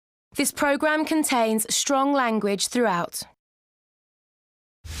This programme contains strong language throughout.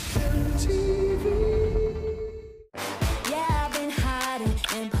 Yeah, I've been hiding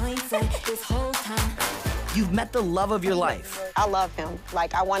in plain sight this whole time. You've met the love of your life. I love him.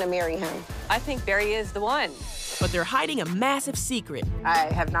 Like, I want to marry him. I think Barry is the one. But they're hiding a massive secret. I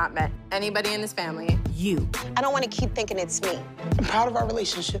have not met anybody in this family. You. I don't want to keep thinking it's me. I'm proud of our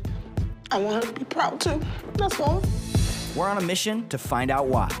relationship. I want her to be proud, too. That's all. We're on a mission to find out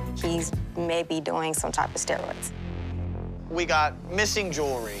why. He's maybe doing some type of steroids. We got missing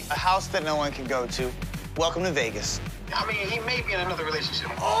jewelry, a house that no one can go to. Welcome to Vegas. I mean, he may be in another relationship.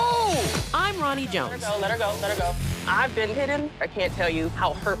 Oh! I'm Rahne Jones. Let her go. I've been hidden. I can't tell you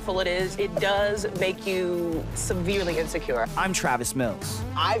how hurtful it is. It does make you severely insecure. I'm Travis Mills.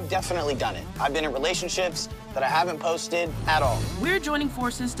 I've definitely done it. I've been in relationships that I haven't posted at all. We're joining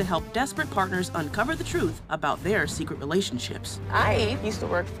forces to help desperate partners uncover the truth about their secret relationships. I used to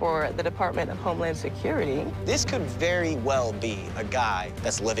work for the Department of Homeland Security. This could very well be a guy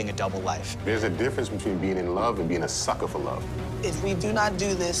that's living a double life. There's a difference between being in love and being a sucker for love. If we do not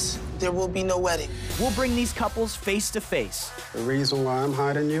do this, there will be no wedding. We'll bring these couples face to face. The reason why I'm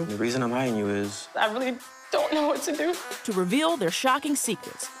hiding you? The reason I'm hiding you is... I really don't know what to do. To reveal their shocking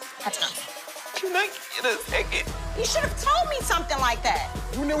secrets. That's enough. Can I get a second? You should have told me something like that.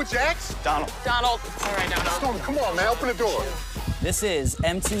 You knew it's Jax? Donald. Donald. All right, Donald. Stormy, come on, man, open the door. This is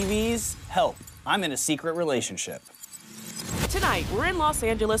MTV's Help. I'm in a secret relationship. Tonight, we're in Los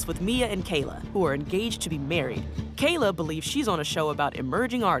Angeles with Mia and Kayla, who are engaged to be married. Kayla believes she's on a show about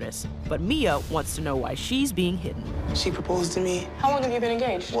emerging artists, but Mia wants to know why she's being hidden. She proposed to me. How long have you been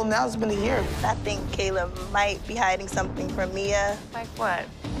engaged? Well, now it's been a year. I think Kayla might be hiding something from Mia. Like what?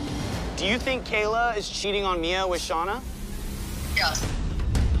 Do you think Kayla is cheating on Mia with Shauna? Yes.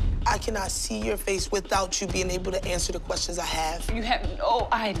 I cannot see your face without you being able to answer the questions I have. You have no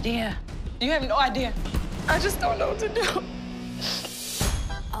idea. You have no idea. I just don't know what to do.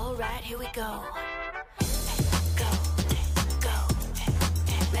 All right, here we go. Go.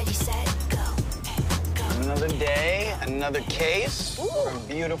 Ready, set, go. Another day, another case from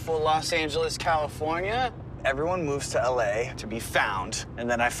beautiful Los Angeles, California. Everyone moves to LA to be found, and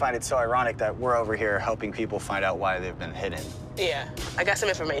then I find it so ironic that we're over here helping people find out why they've been hidden. Yeah, I got some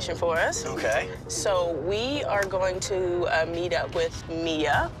information for us. Okay. So we are going to meet up with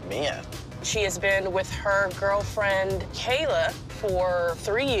Mia. Mia? She has been with her girlfriend, Kayla, for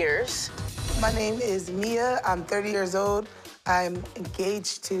 3 years. My name is Mia. I'm 30 years old. I'm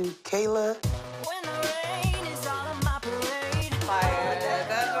engaged to Kayla. When the rain is all on my parade.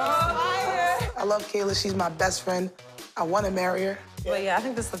 I love Kayla. She's my best friend. I want to marry her. Well, yeah, I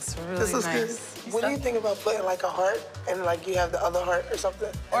think this looks really This looks nice. good. What do you think about putting like a heart and like you have the other heart or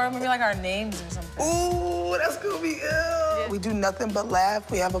something? Or maybe like our names or something. Ooh, that's gonna be ill. Yeah. We do nothing but laugh.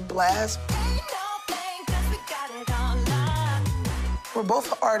 We have a blast. We're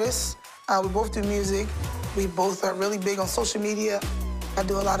both artists. We both do music. We both are really big on social media. I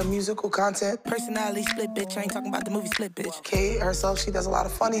do a lot of musical content. Personality split, bitch. I ain't talking about the movie Split, bitch. Kay herself, she does a lot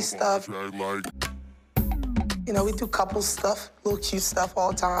of funny stuff. You know, we do couple stuff, little cute stuff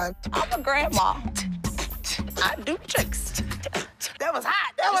all the time. I'm a grandma. I do tricks. That was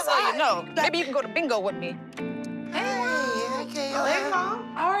hot. That was hot. You know, maybe you can go to bingo with me. Hey,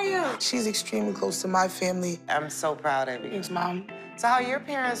 Mom. How are you? She's extremely close to my family. I'm so proud of you. Thanks, Mom. So how your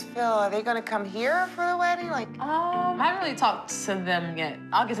parents feel? Are they gonna come here for the wedding? Like, I haven't really talked to them yet.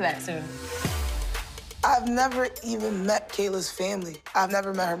 I'll get to that soon. I've never even met Kayla's family. I've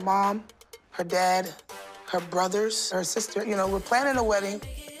never met her mom, her dad, her brothers, her sister. You know, we're planning a wedding.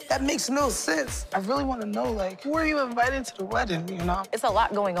 That makes no sense. I really want to know, like, who are you inviting to the wedding, you know? It's a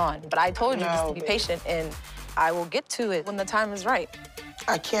lot going on, but I told you just to be patient, and I will get to it when the time is right.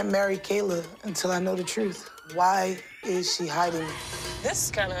 I can't marry Kayla until I know the truth. Why is she hiding me?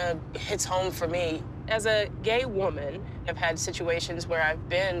 This kind of hits home for me. As a gay woman, I've had situations where I've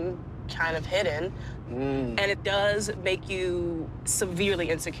been kind of hidden, and it does make you severely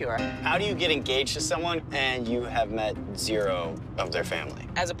insecure. How do you get engaged to someone and you have met zero of their family?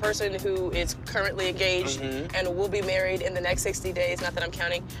 As a person who is currently engaged and will be married in the next 60 days, not that I'm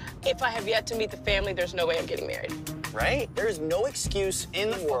counting, if I have yet to meet the family, there's no way I'm getting married. Right? There's no excuse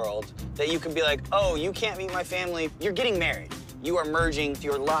in the world that you could be like, oh, you can't meet my family. You're getting married. You are merging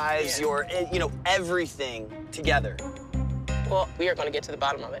your lives, your, you know, everything together. Well, we are going to get to the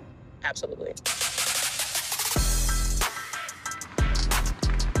bottom of it. Absolutely.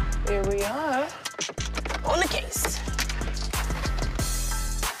 Here we are on the case.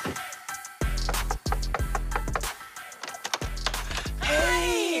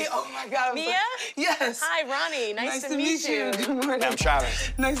 Hey! Oh my God. Mia? Yes. Yes. Hi, Ronnie. Nice to meet you. Good morning. I'm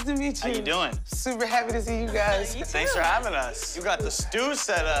Travis. Nice to meet you. How you doing? Super happy to see you guys. Thanks for having us. You got the stew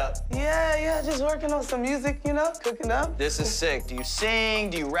set up. Yeah, just working on some music, you know, cooking up. This is sick. Do you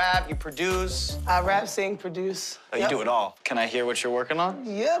sing? Do you rap? You produce? I rap, sing, produce. Oh, you do it all. Can I hear what you're working on?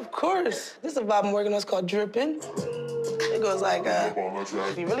 Yeah, of course. This is a vibe I'm working on. It's called Drippin'. It goes like,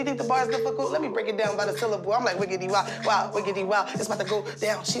 if you really think the bar is difficult, let me break it down by the syllable. I'm like, wiggity wow, wow, wiggity wow. It's about to go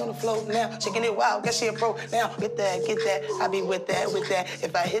down. She on the floor now, shaking it wow. Guess she a pro now. Get that. I be with that.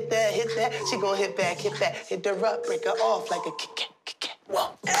 If I hit that, she gon' hit back. Hit her up, break her off like a Kit Kat.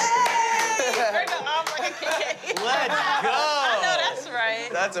 Whoa. Break her off like a Kit Kat. Let's go. I know that's right.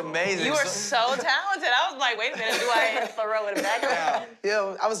 That's amazing. You are so talented. I was like, wait a minute, do I hit throw in the background?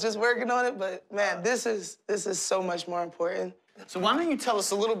 Yeah, I was just working on it, but man, this is so much more important. So why don't you tell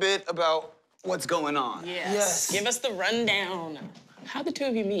us a little bit about what's going on? Yes. Give us the rundown. How'd the two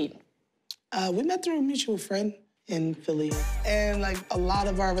of you meet? We met through a mutual friend in Philly. And like a lot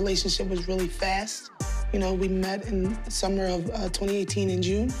of our relationship was really fast. You know, we met in the summer of 2018 in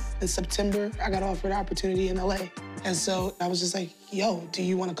June. In September, I got offered an opportunity in LA. And so I was just like, yo, do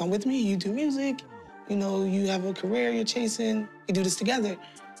you want to come with me? You do music. You know, you have a career you're chasing. We do this together.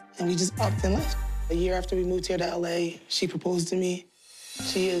 And we just upped and left. A year after we moved here to LA, she proposed to me.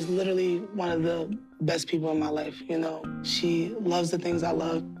 She is literally one of the best people in my life, you know. She loves the things I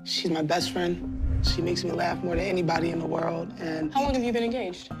love. She's my best friend. She makes me laugh more than anybody in the world. And how long have you been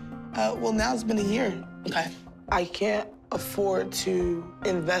engaged? Well, now it's been a year. Okay. I can't afford to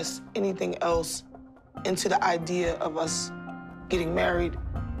invest anything else into the idea of us getting married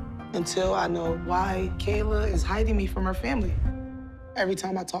until I know why Kayla is hiding me from her family. Every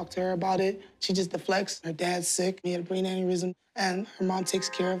time I talk to her about it, she just deflects. Her dad's sick, he had a brain aneurysm, and her mom takes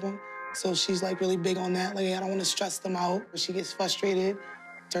care of him. So she's like really big on that. Like, I don't want to stress them out. She gets frustrated,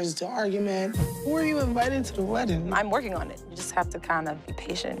 turns into an argument. Who are you invited to the wedding? I'm working on it. You just have to kind of be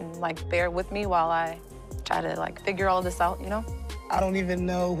patient and like bear with me while I try to like figure all this out, you know? I don't even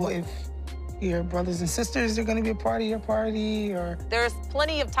know if your brothers and sisters are gonna be a part of your party or... There's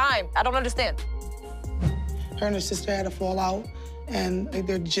plenty of time. I don't understand. Her and her sister had a fallout, and like,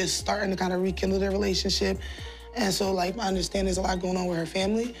 they're just starting to kind of rekindle their relationship. And so, like, I understand there's a lot going on with her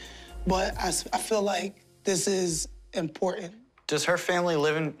family, but I feel like this is important. Does her family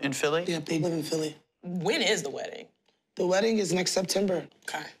live in Philly? Yeah, they live in Philly. When is the wedding? The wedding is next September.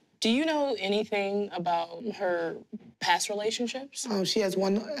 Okay. Do you know anything about her past relationships? She has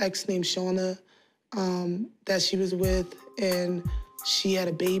one ex named Shauna that she was with, and she had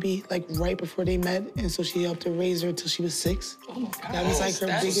a baby like right before they met, and so she helped her raise her till she was 6. Oh my God. That was like her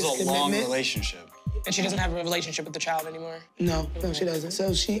biggest commitment. This is a long relationship. And she doesn't have a relationship with the child anymore? No, she doesn't.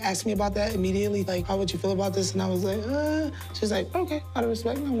 So she asked me about that immediately, like, how would you feel about this? And I was like, She's like, okay, out of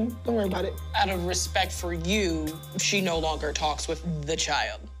respect, no, don't worry about it. Out of respect for you, she no longer talks with the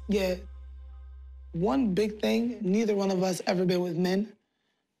child. Yeah. One big thing, neither one of us ever been with men.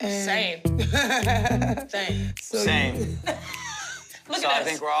 And... Same. Same. Same. Look so at I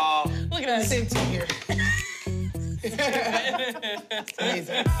think we're all... Look at us. Same team here. It's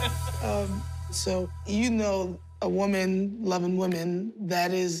amazing. So, you know, a woman loving women,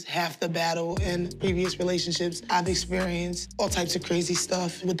 that is half the battle. In previous relationships, I've experienced all types of crazy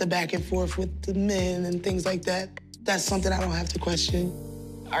stuff with the back and forth with the men and things like that. That's something I don't have to question.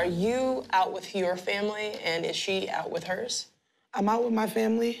 Are you out with your family, and is she out with hers? I'm out with my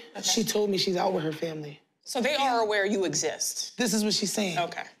family. Okay. She told me she's out with her family. So they are aware you exist? This is what she's saying.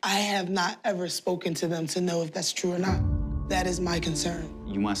 Okay. I have not ever spoken to them to know if that's true or not. That is my concern.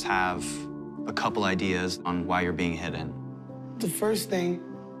 You must have a couple ideas on why you're being hidden. The first thing,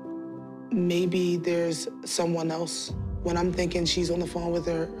 maybe there's someone else. When I'm thinking she's on the phone with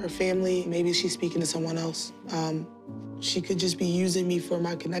her family, maybe she's speaking to someone else. She could just be using me for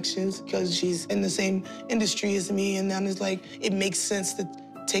my connections because she's in the same industry as me, and then it's like, it makes sense to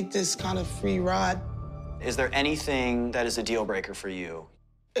take this kind of free ride. Is there anything that is a deal breaker for you?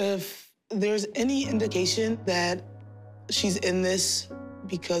 If there's any indication that she's in this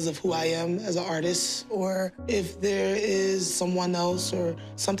because of who I am as an artist, or if there is someone else or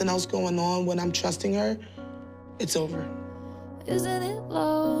something else going on when I'm trusting her, it's over. Isn't it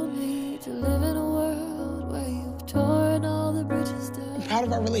lonely to live in a world where you've torn all the bridges down? I'm proud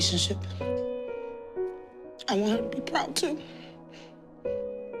of our relationship. I want her to be proud too.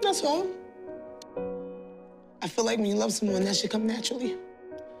 That's all. I feel like when you love someone, that should come naturally.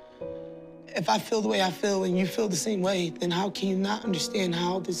 If I feel the way I feel and you feel the same way, then how can you not understand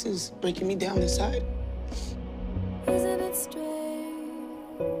how this is breaking me down inside? Isn't it strange?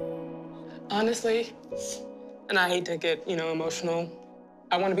 Honestly, and I hate to get, emotional,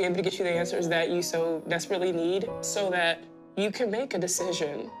 I want to be able to get you the answers that you so desperately need so that you can make a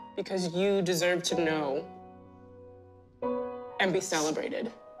decision because you deserve to know and be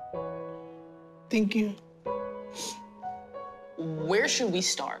celebrated. Thank you. Where should we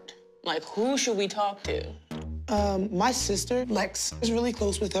start? Like, who should we talk to? My sister, Lex, is really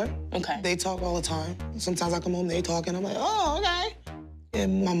close with her. Okay. They talk all the time. Sometimes I come home, they talk, and I'm like, oh, okay.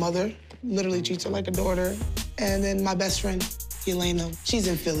 And my mother literally treats her like a daughter. And then my best friend, Elena, she's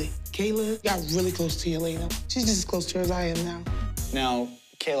in Philly. Kayla got really close to Elena. She's just as close to her as I am now. Now,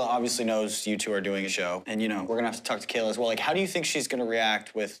 Kayla obviously knows you two are doing a show, and, you know, we're gonna have to talk to Kayla as well. Like, how do you think she's gonna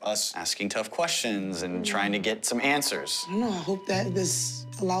react with us asking tough questions and trying to get some answers? I don't know, I hope that this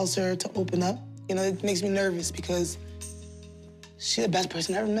allows her to open up. You know, it makes me nervous because she's the best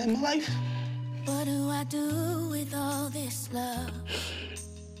person I ever met in my life. What do I do with all this love?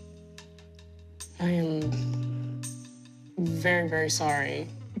 I am very, very sorry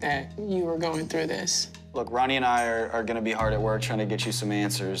that you were going through this. Look, Rahne and I are gonna be hard at work trying to get you some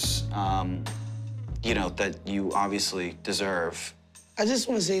answers, you know, that you obviously deserve. I just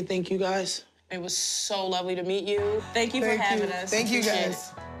want to say thank you, guys. It was so lovely to meet you. Thank you for having us. Thank you, Appreciate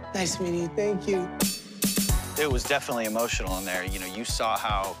guys. Nice meeting you. Thank you. It was definitely emotional in there. You know, you saw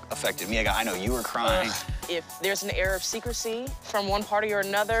how affected me. I know you were crying. If there's an air of secrecy from one party or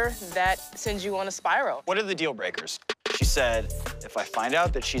another, that sends you on a spiral. What are the deal breakers? She said, if I find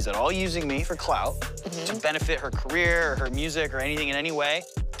out that she's at all using me for clout to benefit her career or her music or anything in any way,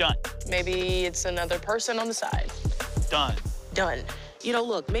 done. Maybe it's another person on the side. Done. Done. You know,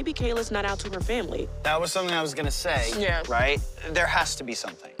 look, maybe Kayla's not out to her family. That was something I was gonna say. Yeah. Right? There has to be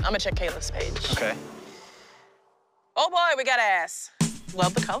something. I'm gonna check Kayla's page. Okay. Oh boy, we got ass.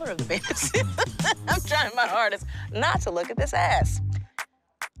 Love the color of the pants. I'm trying my hardest not to look at this ass.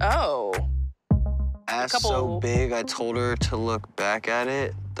 Oh. Ass so big, I told her to look back at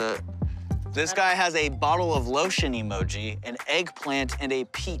it. This guy has a bottle of lotion emoji, an eggplant, and a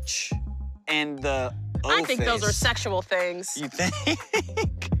peach. And the I think those are sexual things. You think?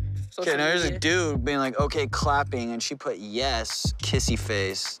 Okay, now there's a dude being like, okay, clapping, and she put yes, kissy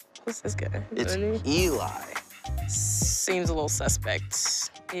face. Who's this guy? It's Eli. Seems a little suspect.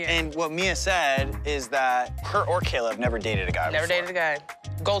 Yeah. And what Mia said is that her or Kayla have never dated a guy Never before. dated a guy.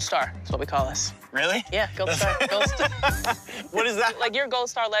 Gold star, that's what we call us. Really? Yeah, gold star. Gold star. What is that? Like, you're a gold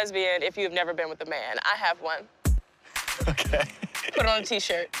star lesbian if you've never been with a man. I have one. Okay. Put it on a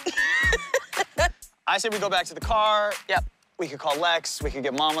T-shirt. I said we go back to the car. Yep. We could call Lex. We could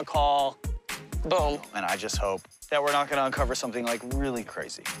get Mom a call. Boom. And I just hope that we're not going to uncover something, like, really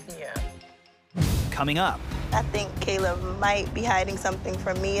crazy. Yeah. Coming up. I think Kayla might be hiding something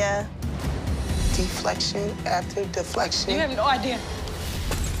from Mia. Deflection after deflection. You have no idea.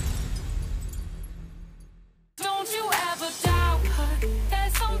 Don't you ever doubt her.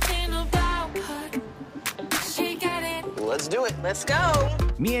 There's something about her. She got it. Let's do it. Let's go.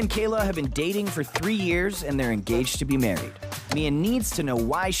 Mia and Kayla have been dating for 3 years, and they're engaged to be married. Mia needs to know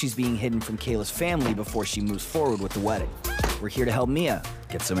why she's being hidden from Kayla's family before she moves forward with the wedding. We're here to help Mia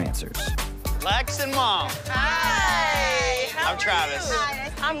get some answers. Lex and Mom. Hi. I'm Travis.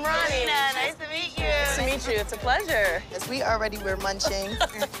 Hi. I'm Rahne. Nice to meet you. Nice to meet you. It's a pleasure. Yes, we already were munching,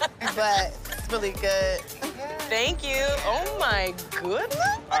 but it's really good. Thank you. Oh, my goodness.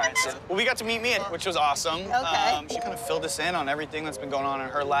 All right, so we got to meet Mia, which was awesome. Okay. She kind of filled us in on everything that's been going on in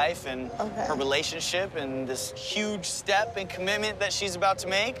her life and Okay. her relationship and this huge step and commitment that she's about to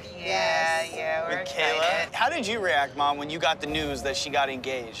make Yeah, we're with Kayla. How did you react, Mom, when you got the news that she got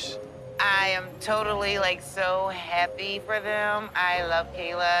engaged? I am totally, like, so happy for them. I love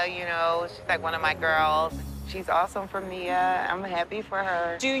Kayla, you know. She's like one of my girls. She's awesome for Mia. I'm happy for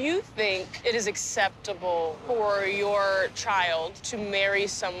her. Do you think it is acceptable for your child to marry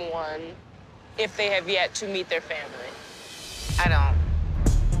someone if they have yet to meet their family? I don't.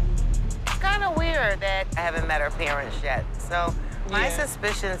 It's kind of weird that I haven't met her parents yet. So my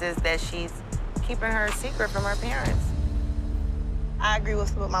suspicions is that she's keeping her secret from her parents. I agree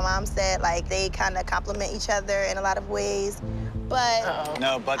with what my mom said. Like, they kind of complement each other in a lot of ways. But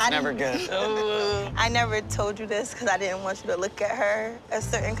No, but's never good. I never told you this because I didn't want you to look at her a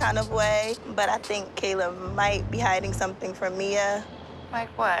certain kind of way. But I think Kayla might be hiding something from Mia. Like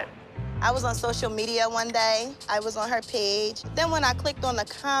what? I was on social media one day. I was on her page. Then when I clicked on the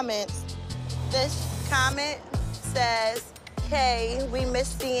comments, this comment says, "Hey, we miss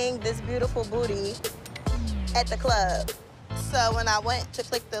seeing this beautiful booty at the club." So when I went to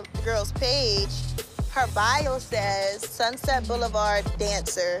click the girl's page, her bio says Sunset Boulevard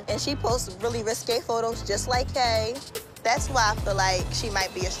dancer, and she posts really risque photos just like Kay. That's why I feel like she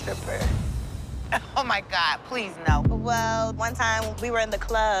might be a stripper. Oh my God, please no. Well, one time we were in the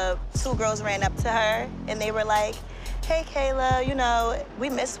club, 2 girls ran up to her and they were like, hey, Kayla, you know, we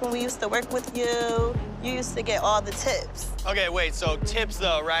miss when we used to work with you. You used to get all the tips. Okay, wait, so tips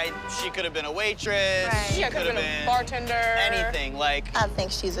though, right? She could have been a waitress. Right. She could have been a bartender. Anything, like. I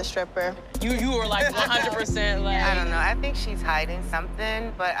think she's a stripper. You were like 100% like. I don't know. I think she's hiding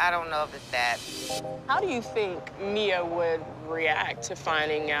something, but I don't know if it's that. How do you think Mia would react to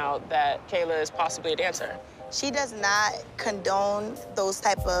finding out that Kayla is possibly a dancer? She does not condone those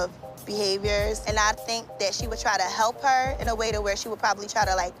type of behaviors, and I think that she would try to help her in a way to where she would probably try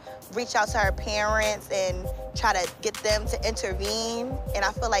to like reach out to her parents and try to get them to intervene, and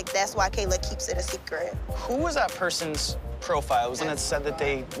I feel like that's why Kayla keeps it a secret. Who was that person's profile? Wasn't it said that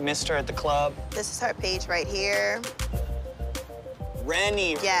they missed her at the club? This is her page right here.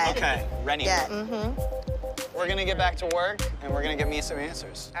 Rahne. Yeah. Okay, Rahne. Yeah, mm-hmm. We're gonna get back to work, and we're gonna get Mia some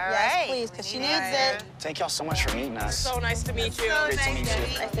answers. All Yes, right. please, because she needs it. Thank y'all so much for meeting us. So nice to meet you. Great to meet you.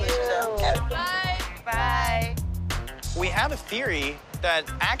 Nice to meet you. Bye. Bye. We have a theory that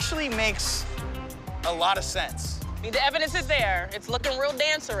actually makes a lot of sense. I mean, the evidence is there. It's looking real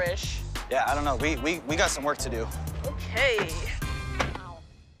dancerish. Yeah, I don't know. We got some work to do. Okay.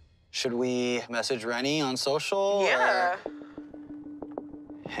 Should we message Rahne on social? Yeah. Or...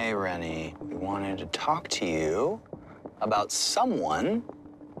 Hey, Rahne, we wanted to talk to you about someone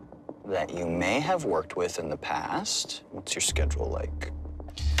that you may have worked with in the past. What's your schedule like?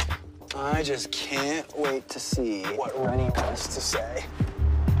 I just can't wait to see what Rahne wants to say.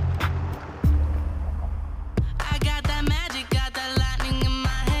 I got that magic, got that lightning in my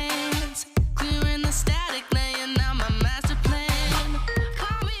hands. Clearing the static, laying out my master plan.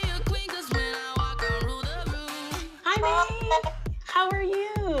 Call me a queen, 'cause when I walk, I rule the room. Hi, Minnie. How are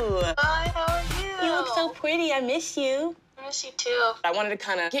you? Hi, how are you? You look so pretty. I miss you. I miss you too. I wanted to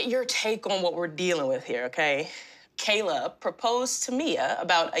kind of get your take on what we're dealing with here, okay? Kayla proposed to Mia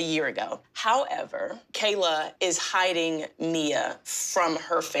about a year ago. However, Kayla is hiding Mia from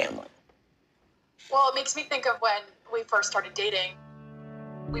her family. Well, it makes me think of when we first started dating.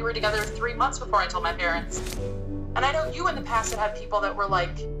 We were together 3 months before I told my parents. And I know you in the past had people that were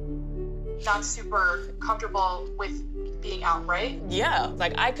like not super comfortable with being out, right? Yeah,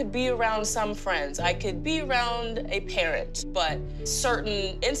 like I could be around some friends, I could be around a parent, but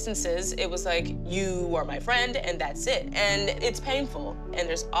certain instances, it was like, you are my friend and that's it. And it's painful. And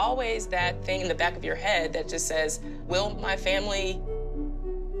there's always that thing in the back of your head that just says, will my family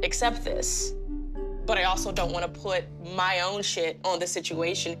accept this? But I also don't want to put my own shit on the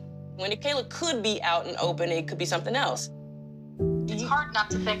situation. When Kayla could be out and open, it could be something else. It's hard not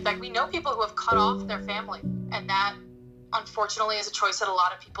to think that we know people who have cut off their family, and that unfortunately is a choice that a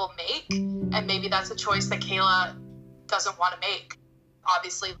lot of people make, and maybe that's a choice that Kayla doesn't want to make.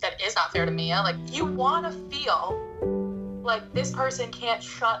 Obviously, that is not fair to Mia. Like, you want to feel like this person can't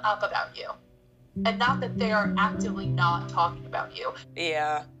shut up about you, and not that they are actively not talking about you.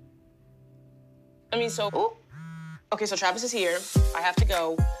 Yeah. I mean, so, okay, so Travis is here. I have to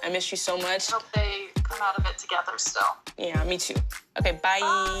go. I miss you so much. Hope they come out of it together still. Yeah, me too. Okay, bye.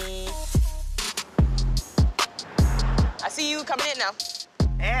 I see you coming in now.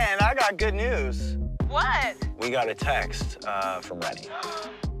 And I got good news. What? We got a text from Rahne.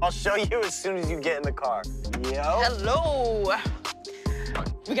 I'll show you as soon as you get in the car. Yo. Hello.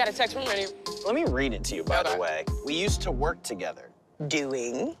 We got a text from Rahne. Let me read it to you, by the way. We used to work together.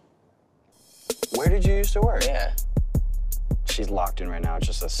 Doing? Where did you used to work? Yeah. She's locked in right now.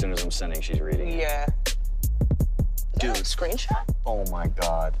 Just as soon as I'm sending, she's reading. Yeah. Dude. Screenshot? Oh my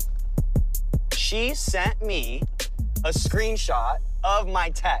God. She sent me a screenshot of my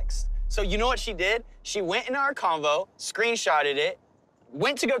text. So you know what she did? She went into our convo, screenshotted it,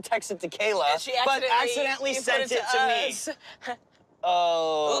 went to go text it to Kayla, but accidentally sent it to me.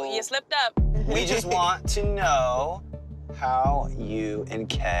 Oh. Ooh, you slipped up. We just want to know how you and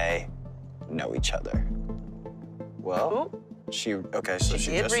Kay know each other. Well, okay, so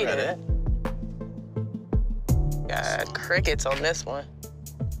she just read it. Got crickets on this one.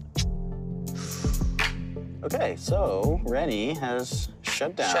 Okay, so Rahne has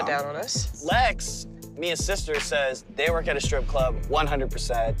shut down. Shut down on us. Lex, Mia's sister, says they work at a strip club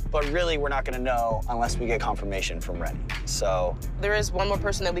 100%, but really we're not gonna know unless we get confirmation from Rahne. So. There is one more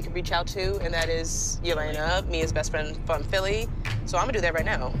person that we can reach out to, and that is Yelena, Mia's best friend from Philly. So I'm gonna do that right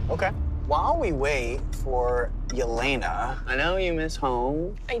now. Okay. While we wait for Yelena, I know you miss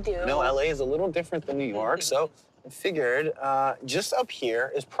home. I do. I know LA is a little different than New York, so I figured just up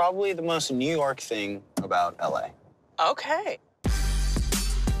here is probably the most New York thing about LA. Okay.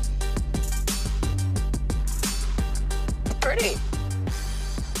 Pretty.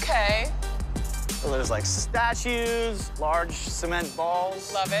 Okay. So there's like statues, large cement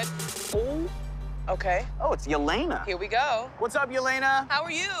balls. Love it. Ooh, okay. Oh, it's Yelena. Here we go. What's up, Yelena? How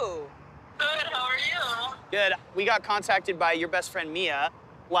are you? Good, how are you? Good. We got contacted by your best friend, Mia.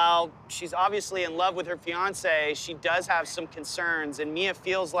 While she's obviously in love with her fiance, she does have some concerns, and Mia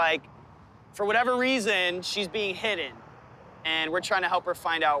feels like, for whatever reason, she's being hidden. And we're trying to help her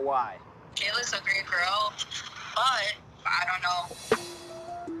find out why. Kayla's a great girl, but I don't know.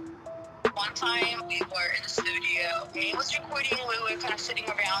 One time we were in the studio. Mia was recording. We were kind of sitting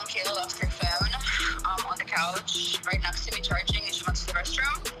around. Kayla left her phone on the couch right next to me charging, and she went to the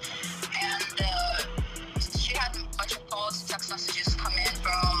restroom. And she had a bunch of calls, text messages come in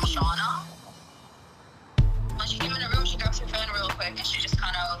from Shauna. When she came in the room, she grabbed her phone real quick, and she just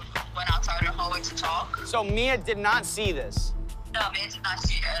kind of went outside her hallway to talk. So Mia did not see this? No, Mia did not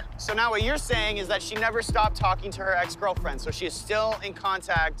see it. So now what you're saying is that she never stopped talking to her ex-girlfriend, so she is still in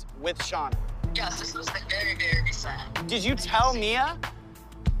contact with Shauna? Yes, this was like very, very recent. Did you tell Mia?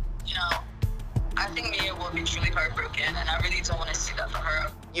 You know, I think Mia will be truly heartbroken, and I really don't want to see that for her.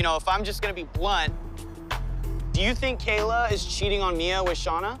 You know, if I'm just gonna be blunt, do you think Kayla is cheating on Mia with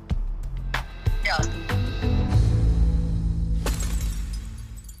Shauna? Yeah.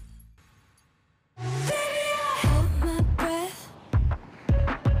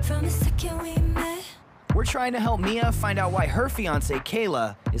 We're trying to help Mia find out why her fiance,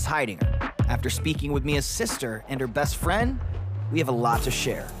 Kayla, is hiding her. After speaking with Mia's sister and her best friend, we have a lot to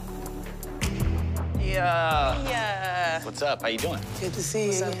share. Yeah. Yeah. What's up? How you doing? Good to see you.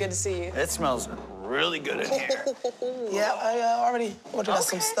 What's up? Good to see you. It smells really good in here. Yeah, I already ordered us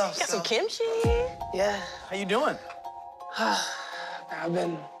some stuff. Got some kimchi. Yeah. How you doing? I've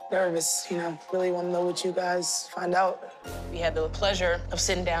been nervous, you know, really want to know what you guys find out. We had the pleasure of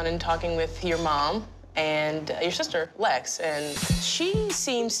sitting down and talking with your mom and your sister, Lex, and she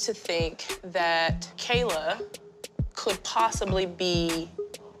seems to think that Kayla could possibly be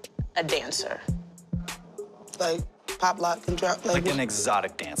a dancer. Like pop lock and drop, Like an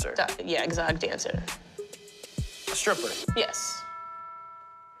exotic dancer. Yeah, exotic dancer. A stripper. Yes.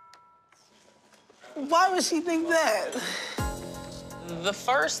 Why would she think that? The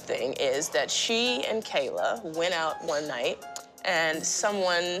first thing is that she and Kayla went out one night and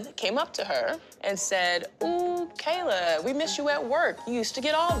someone came up to her and said, "Ooh, Kayla, we miss you at work. You used to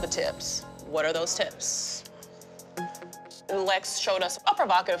get all the tips. What are those tips?" Lex showed us a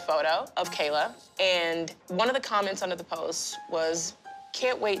provocative photo of Kayla, and one of the comments under the post was,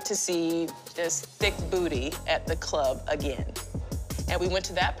 "Can't wait to see this thick booty at the club again." And we went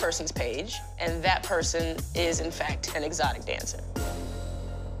to that person's page, and that person is, in fact, an exotic dancer.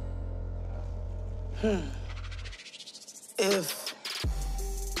 If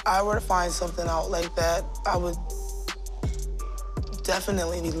I were to find something out like that, I would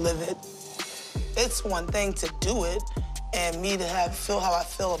definitely be livid. It's one thing to do it, and me to feel how I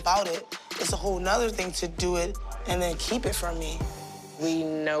feel about it. It's a whole nother thing to do it and then keep it from me. We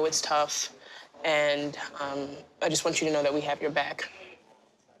know it's tough, and I just want you to know that we have your back.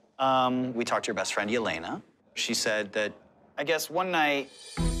 We talked to your best friend, Yelena. She said that, I guess one night,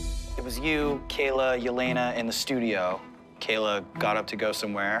 it was you, Kayla, Yelena in the studio. Kayla got up to go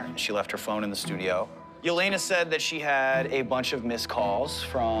somewhere. She left her phone in the studio. Yelena said that she had a bunch of missed calls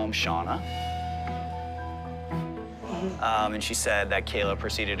from Shauna. And she said that Kayla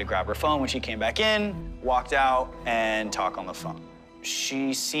proceeded to grab her phone when she came back in, walked out, and talk on the phone.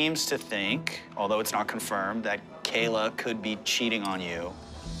 She seems to think, although it's not confirmed, that Kayla could be cheating on you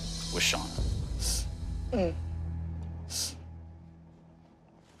with Shauna.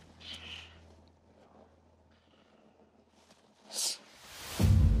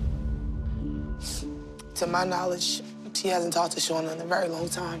 To my knowledge, she hasn't talked to Shauna in a very long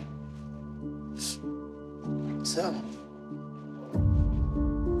time. So,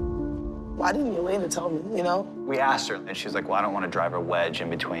 why didn't Yelena tell me, you know? We asked her, and she was like, well, I don't want to drive a wedge in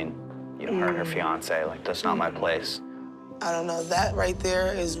between, you know, her and her fiance. Like, that's not my place. I don't know. That right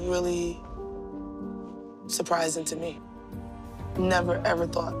there is really surprising to me. Never, ever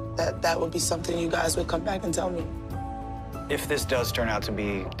thought that that would be something you guys would come back and tell me. If this does turn out to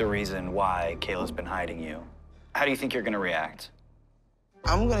be the reason why Kayla's been hiding you, how do you think you're going to react?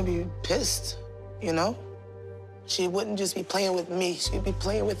 I'm going to be pissed, you know? She wouldn't just be playing with me. She'd be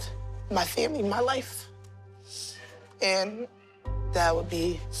playing with my family, my life. And that would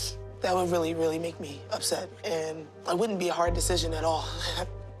really, really make me upset. And it wouldn't be a hard decision at all.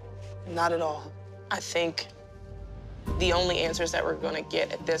 Not at all. I think the only answers that we're going to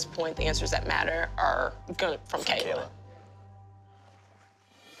get at this point, the answers that matter, are from Kayla.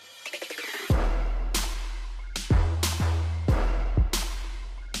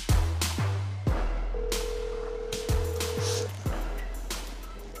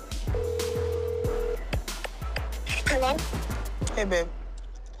 Hello? Hey, babe.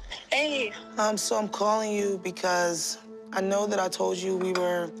 Hey. So I'm calling you because I know that I told you we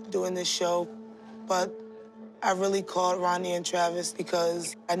were doing this show, but I really called Rahne and Travis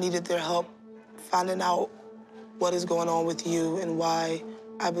because I needed their help finding out what is going on with you and why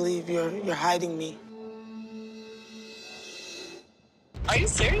I believe you're hiding me. Are you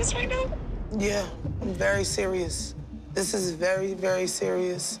serious right now? Yeah, I'm very serious. This is very, very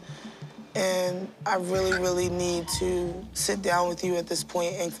serious. And I really, really need to sit down with you at this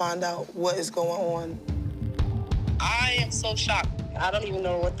point and find out what is going on. I am so shocked. I don't even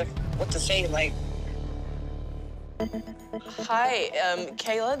know what to say, like. Hi,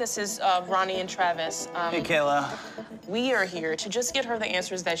 Kayla. This is Rahne and Travis. Hey, Kayla. We are here to just get her the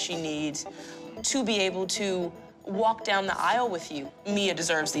answers that she needs to be able to walk down the aisle with you. Mia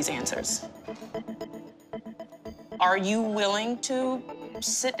deserves these answers. Are you willing to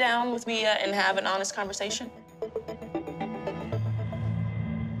sit down with Mia and have an honest conversation?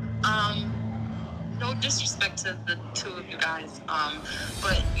 No disrespect to the two of you guys,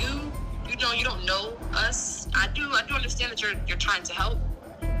 but you know you don't know us. I do understand that you're trying to help,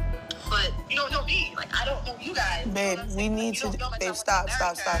 but you don't know me. Like, I don't know you guys. Babe, we need to. Babe, stop.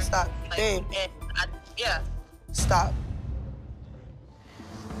 Like, Babe. Yeah. Stop.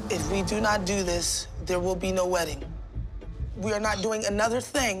 If we do not do this, there will be no wedding. We are not doing another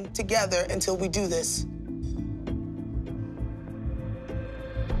thing together until we do this.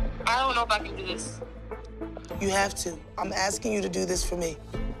 I don't know if I can do this. You have to. I'm asking you to do this for me.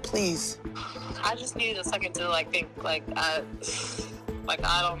 Please. I just needed a second to, like, think. Like, I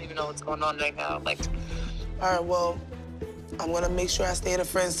don't even know what's going on right now. Like. All right, well, I'm gonna make sure I stay at a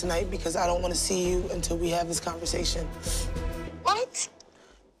friend's tonight because I don't want to see you until we have this conversation. What?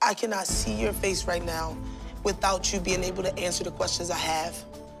 I cannot see your face right now without you being able to answer the questions I have.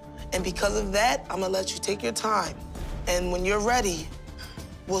 And because of that, I'm gonna let you take your time. And when you're ready,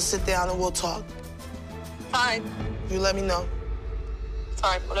 we'll sit down and we'll talk. Fine. You let me know.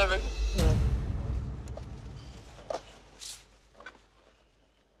 Fine, whatever. Yeah.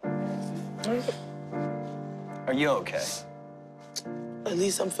 Are you okay? At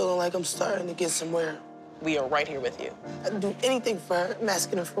least I'm feeling like I'm starting to get somewhere. We are right here with you. I'd do anything for her. I'm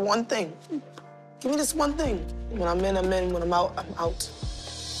asking her for one thing. Give me this one thing. When I'm in, I'm in. When I'm out, I'm out.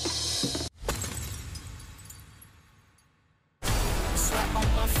 Sweat on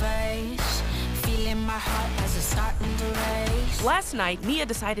my face, feeling my heart as it's starting to race. Last night, Mia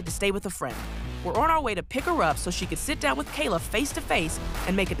decided to stay with a friend. We're on our way to pick her up so she could sit down with Kayla face to face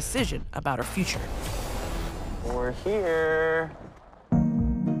and make a decision about her future. We're here.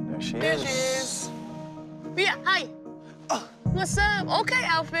 There she is. There she is. Yeah, hi. What's up? Okay,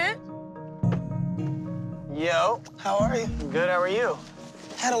 outfit. Yo. How are you? Good, how are you?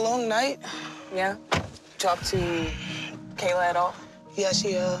 Had a long night. Yeah. Talk to Kayla at all? Yeah,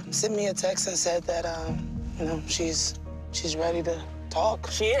 she sent me a text and said that, you know, she's ready to talk.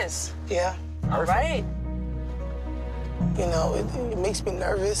 She is. Yeah. All right. You know, it makes me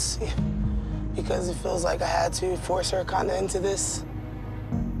nervous because it feels like I had to force her kind of into this.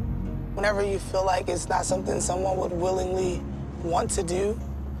 Whenever you feel like it's not something someone would willingly want to do,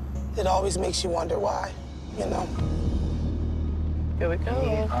 it always makes you wonder why, you know? Here we go. We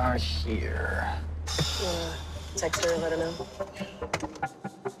are here. Yeah. Text her and let her know.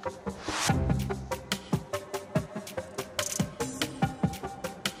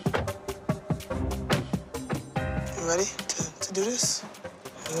 You ready to do this?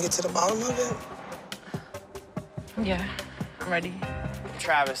 We can get to the bottom of it? Yeah, I'm ready.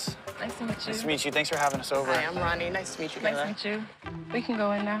 Travis. Nice to meet you. Nice to meet you. Thanks for having us over. Hi, I'm Rahne. Nice to meet you, Kayla. Nice to meet you. We can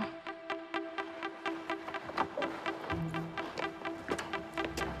go in now.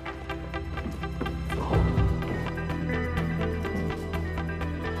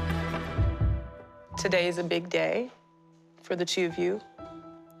 Today is a big day for the two of you.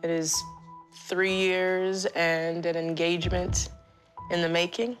 It is 3 years and an engagement in the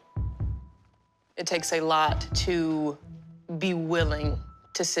making. It takes a lot to be willing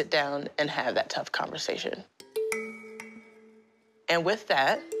to sit down and have that tough conversation. And with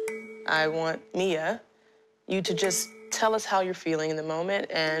that, I want Mia, you to just tell us how you're feeling in the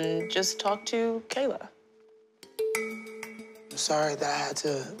moment and just talk to Kayla. I'm sorry that I had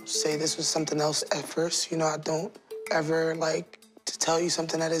to say this was something else at first. You know, I don't ever like to tell you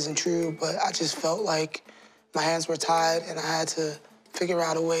something that isn't true, but I just felt like my hands were tied and I had to figure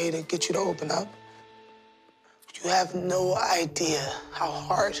out a way to get you to open up. You have no idea how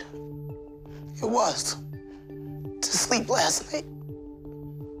hard it was to sleep last night,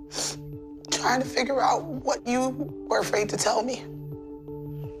 trying to figure out what you were afraid to tell me.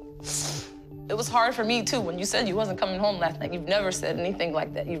 It was hard for me, too, when you said you wasn't coming home last night. You've never said anything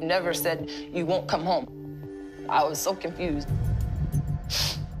like that. You've never said you won't come home. I was so confused.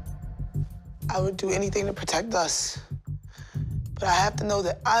 I would do anything to protect us. But I have to know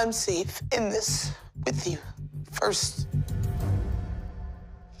that I'm safe in this with you first.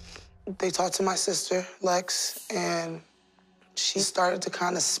 They talked to my sister, Lex, and she started to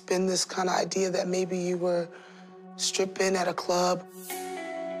kind of spin this kind of idea that maybe you were stripping at a club.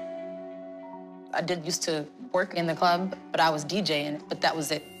 I did used to work in the club, but I was DJing, but that was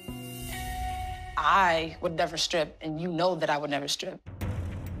it. I would never strip, and you know that I would never strip.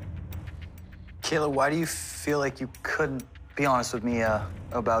 Kayla, why do you feel like you couldn't be honest with Mia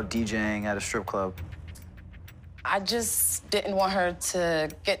about DJing at a strip club? I just didn't want her to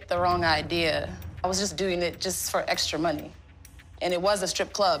get the wrong idea. I was just doing it just for extra money. And it was a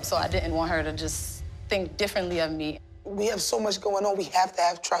strip club, so I didn't want her to just think differently of me. We have so much going on, we have to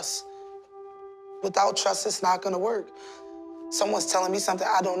have trust. Without trust, it's not gonna work. Someone's telling me something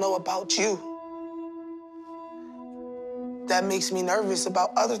I don't know about you. That makes me nervous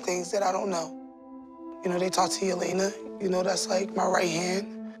about other things that I don't know. You know, they talk to Elena. You know, that's like my right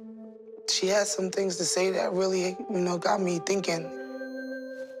hand. She had some things to say that really, got me thinking.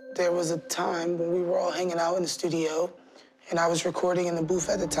 There was a time when we were all hanging out in the studio, and I was recording in the booth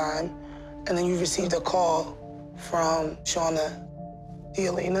at the time, and then you received a call from Shauna.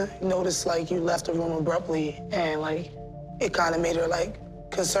 Elena noticed, you left the room abruptly, and, it kind of made her,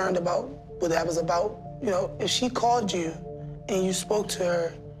 concerned about what that was about. You know, if she called you and you spoke to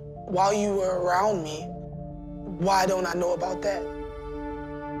her while you were around me, why don't I know about that?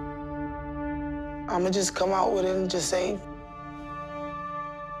 I'm gonna just come out with it and just say,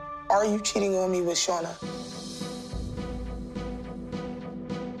 are you cheating on me with Shauna?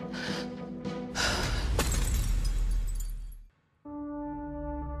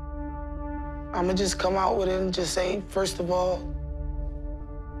 I'm gonna just come out with it and just say, first of all,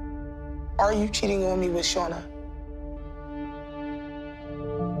 are you cheating on me with Shauna?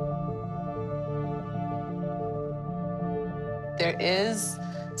 There is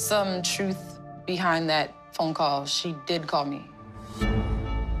some truth behind that phone call. She did call me.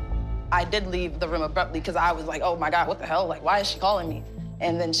 I did leave the room abruptly because I was like, oh my God, what the hell? Why is she calling me?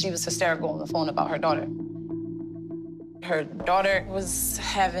 And then she was hysterical on the phone about her daughter. Her daughter was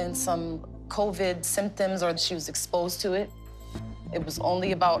having some COVID symptoms, or she was exposed to it. It was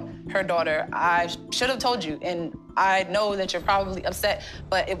only about her daughter. I should have told you, and I know that you're probably upset,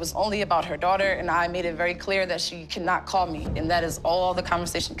 but it was only about her daughter, and I made it very clear that she cannot call me, and that is all the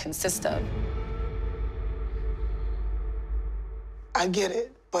conversation consists of. I get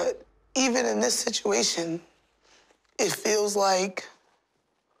it, but even in this situation, it feels like,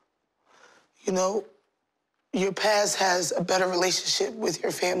 your past has a better relationship with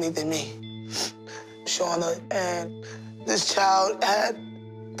your family than me, Shauna, and this child had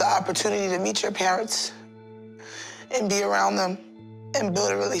the opportunity to meet your parents and be around them and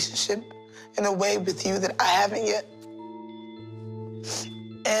build a relationship in a way with you that I haven't yet.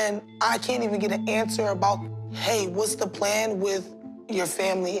 And I can't even get an answer about, hey, what's the plan with your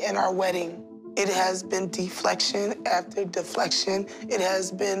family and our wedding? It has been deflection after deflection. It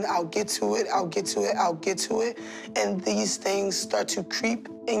has been, I'll get to it, I'll get to it, I'll get to it. And these things start to creep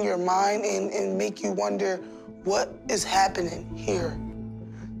in your mind and make you wonder, what is happening here?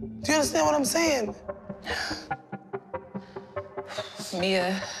 Do you understand what I'm saying?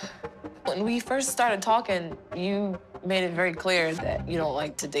 Mia, when we first started talking, you made it very clear that you don't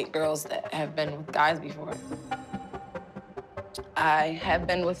like to date girls that have been with guys before. I have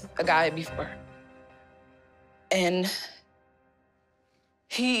been with a guy before. And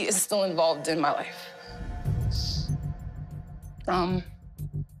he is still involved in my life.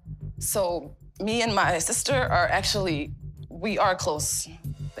 So me and my sister are actually, we are close.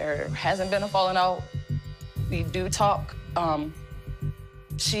 There hasn't been a falling out. We do talk.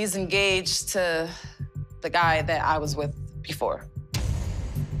 She's engaged to the guy that I was with before.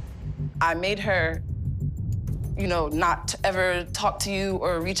 I made her, not to ever talk to you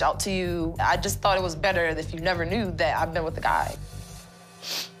or reach out to you. I just thought it was better if you never knew that I've been with the guy.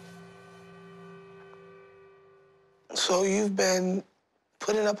 So you've been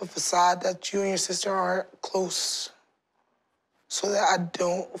putting up a facade that you and your sister are close so that I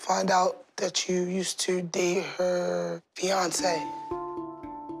don't find out that you used to date her fiance.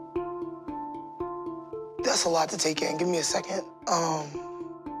 That's a lot to take in. Give me a second.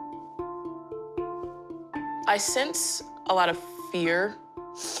 I sense a lot of fear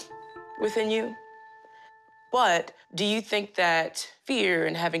within you, but do you think that fear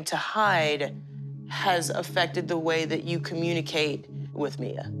and having to hide has affected the way that you communicate with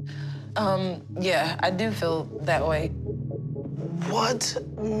Mia? Yeah, I do feel that way. What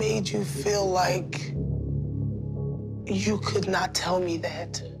made you feel like you could not tell me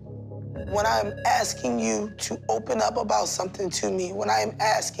that? When I'm asking you to open up about something to me, when I'm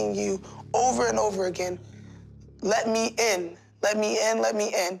asking you over and over again, let me in, let me in, let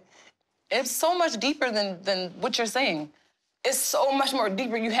me in. It's so much deeper than what you're saying. It's so much more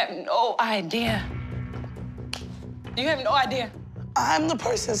deeper. You have no idea. You have no idea. I'm the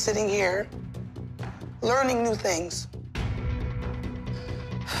person sitting here learning new things.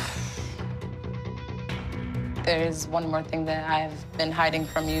 There is one more thing that I've been hiding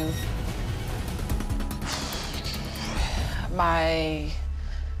from you. My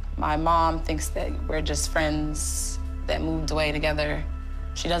mom thinks that we're just friends that moved away together.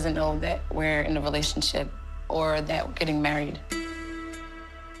 She doesn't know that we're in a relationship or that we're getting married.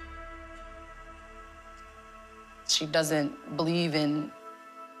 She doesn't believe in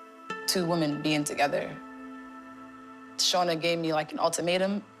two women being together. Shauna gave me like an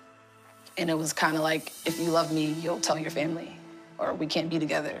ultimatum, and it was kind of like, if you love me, you'll tell your family, or we can't be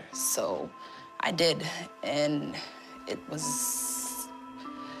together. So I did, and it was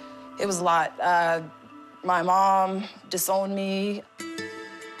a lot. My mom disowned me.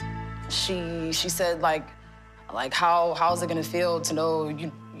 She said like how's it gonna feel to know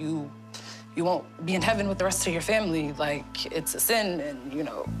you won't be in heaven with the rest of your family? Like, it's a sin, and, you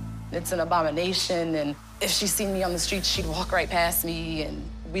know, it's an abomination. And if she seen me on the street, she'd walk right past me, and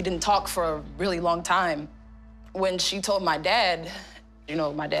we didn't talk for a really long time. When she told my dad, you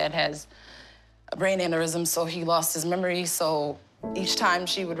know, my dad has a brain aneurysm, so he lost his memory. So each time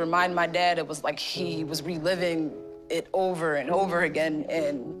she would remind my dad, it was like he was reliving it over and over again.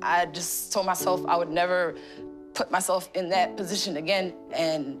 And I just told myself I would never put myself in that position again.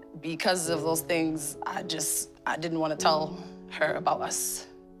 And because of those things, I didn't want to tell her about us.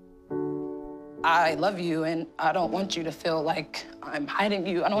 I love you, and I don't want you to feel like I'm hiding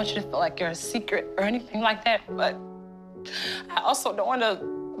you. I don't want you to feel like you're a secret or anything like that, but I also don't want to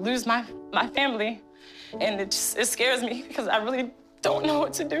lose my family. And it scares me because I really don't know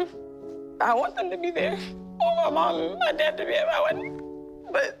what to do. I want them to be there. I want my mom and my dad to be at my wedding,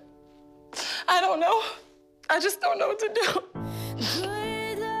 but I don't know. I just don't know what to do.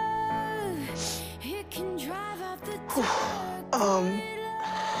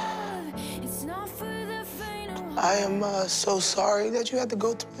 I am so sorry that you had to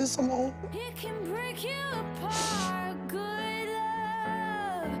go through this alone.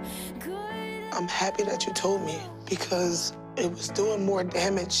 I'm happy that you told me, because it was doing more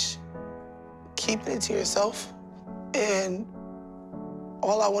damage keeping it to yourself. And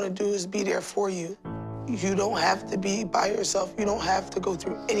all I want to do is be there for you. You don't have to be by yourself. You don't have to go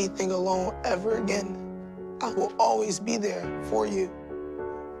through anything alone ever again. I will always be there for you.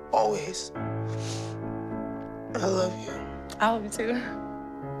 Always. I love you. I love you too.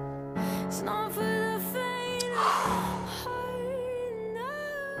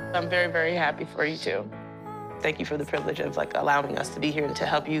 I'm very, very happy for you too. Thank you for the privilege of like allowing us to be here and to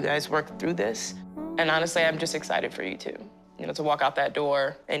help you guys work through this. And honestly, I'm just excited for you too. You know, to walk out that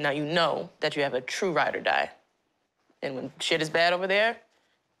door and now you know that you have a true ride or die. And when shit is bad over there,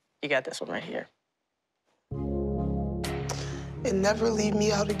 you got this one right here. And never leave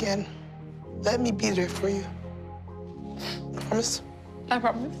me out again. Let me be there for you. Promise? I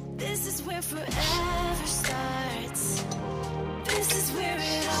promise. This is where forever starts. This is where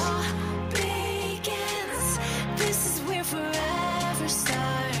it all begins. This is where forever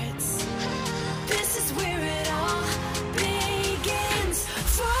starts. This is where it all begins.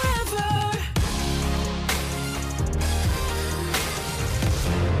 Forever.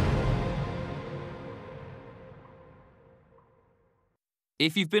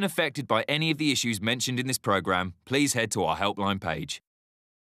 If you've been affected by any of the issues mentioned in this program, please head to our helpline page.